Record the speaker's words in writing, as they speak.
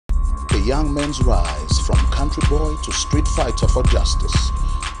A young man's rise from country boy to street fighter for justice.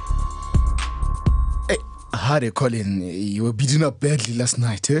 Hey, Harry, Colin, you were beaten up badly last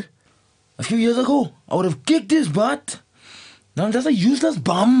night, eh? A few years ago, I would have kicked his butt. Now I'm just a useless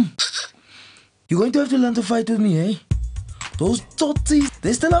bum. You're going to have to learn to fight with me, eh? Those totties,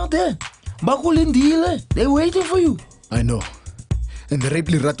 they're still out there. Bakul dealer, they're waiting for you. I know. And they raped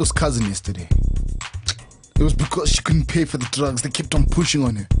Lirato's cousin yesterday. It was because she couldn't pay for the drugs. They kept on pushing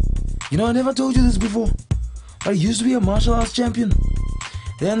on her. You know, I never told you this before, but I used to be a martial arts champion.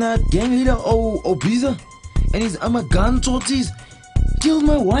 Then that gang leader, Obiza, and his Amagan totties killed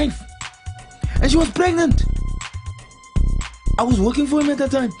my wife. And she was pregnant. I was working for him at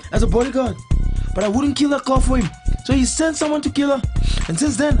that time as a bodyguard, but I wouldn't kill that car for him. So he sent someone to kill her. And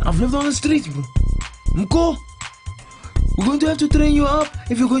since then, I've lived on the streets. Mko, we're going to have to train you up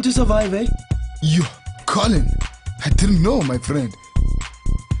if you're going to survive, eh? You, Colin, I didn't know, my friend.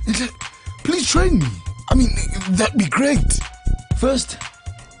 Please train me. I mean, that'd be great. First,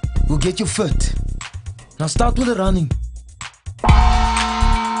 we'll get you fit. Now start with the running.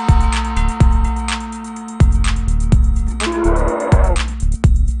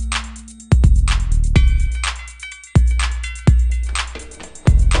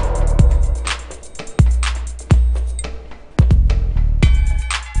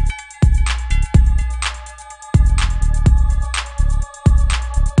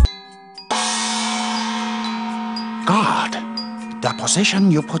 The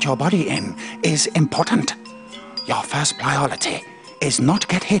position you put your body in is important. Your first priority is not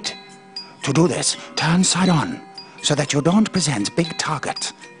get hit. To do this, turn side on so that you don't present big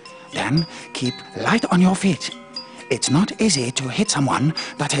target. Then keep light on your feet. It's not easy to hit someone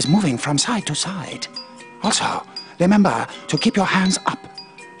that is moving from side to side. Also, remember to keep your hands up.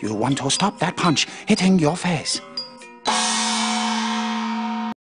 You want to stop that punch hitting your face.